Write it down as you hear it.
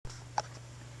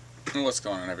What's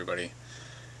going on, everybody?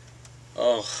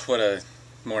 Oh, what a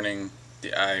morning.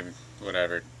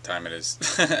 Whatever time it is.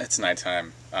 It's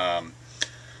nighttime.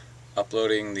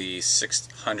 Uploading the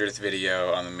 600th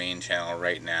video on the main channel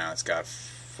right now. It's got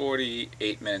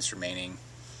 48 minutes remaining.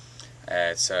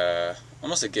 It's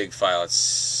almost a gig file.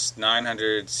 It's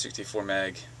 964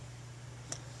 meg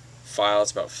file.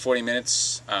 It's about 40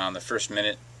 minutes. The first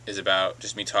minute is about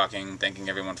just me talking, thanking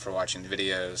everyone for watching the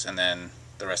videos, and then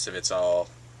the rest of it's all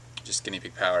just guinea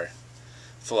pig power,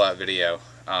 full out video.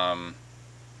 I've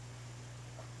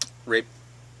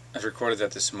recorded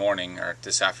that this morning or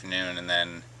this afternoon, and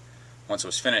then once it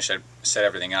was finished, I set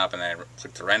everything up and then I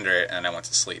clicked to render it, and I went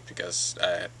to sleep because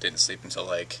I didn't sleep until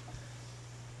like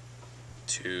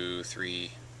 2,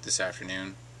 3 this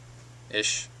afternoon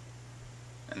ish,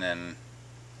 and then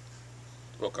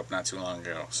woke up not too long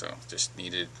ago. So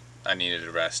I needed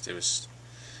a rest. It was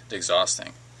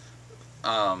exhausting.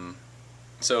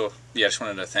 So yeah, I just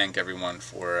wanted to thank everyone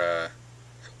for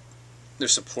their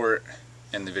support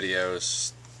in the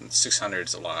videos. 600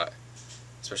 is a lot,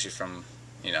 especially from,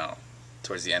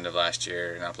 towards the end of last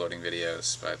year and uploading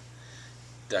videos, but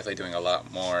definitely doing a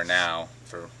lot more now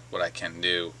for what I can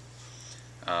do.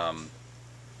 Planning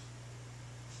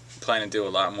to do a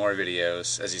lot more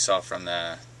videos, as you saw from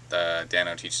the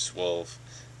Dano Teaches Wolf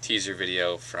teaser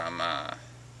video from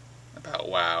about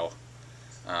WoW.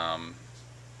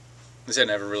 I said,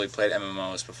 never really played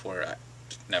MMOs before.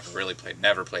 Never played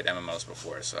MMOs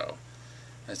before, so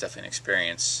it's definitely an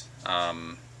experience.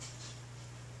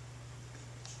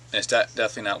 It's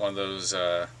definitely not one of those,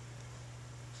 I'm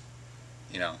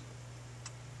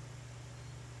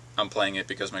playing it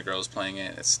because my girl's playing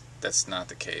it. That's not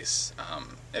the case.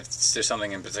 If there's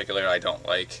something in particular I don't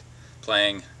like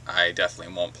playing, I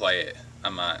definitely won't play it.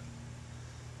 I'm not.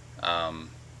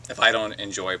 If I don't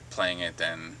enjoy playing it,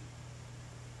 then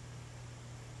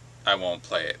I won't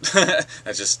play it.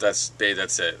 that's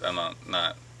it. I'm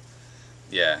not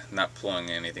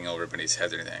pulling anything over anybody's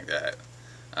head or anything like that.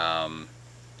 I'm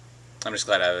just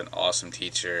glad I have an awesome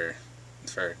teacher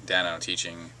for Dano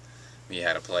teaching me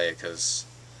how to play it, because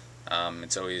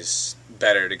it's always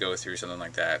better to go through something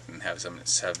like that and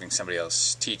having somebody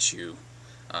else teach you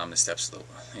the steps, the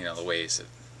ways that,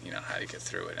 how to get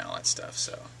through it and all that stuff.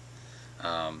 So,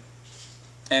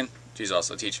 and she's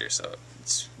also a teacher, so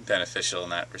it's beneficial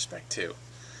in that respect too.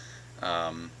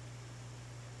 So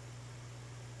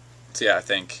yeah, I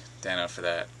thank Dano for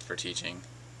that, for teaching.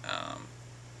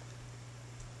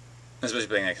 Especially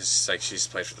playing that, because she's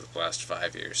played for the last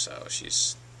 5 years, so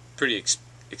she's pretty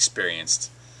experienced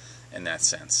in that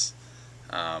sense.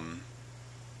 I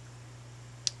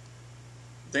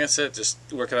think that's it. Just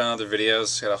working on other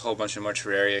videos. Got a whole bunch of more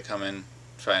Terraria coming.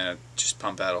 Trying to just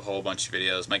pump out a whole bunch of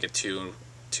videos. Might get two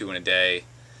in a day.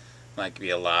 Might be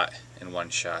a lot in one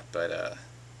shot, but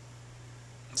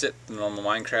that's it. The normal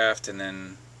Minecraft, and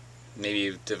then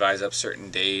maybe devise up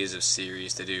certain days of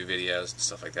series to do videos and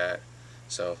stuff like that.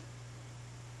 So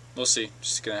we'll see.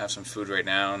 Just gonna have some food right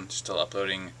now, and still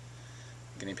uploading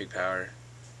Guinea Pig Power,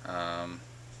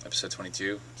 episode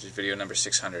 22. This is video number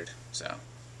 600. So,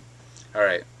 all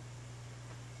right.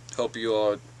 Hope you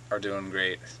all are doing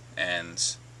great,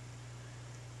 and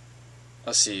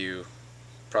I'll see you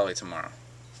probably tomorrow.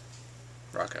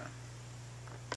 Rock on.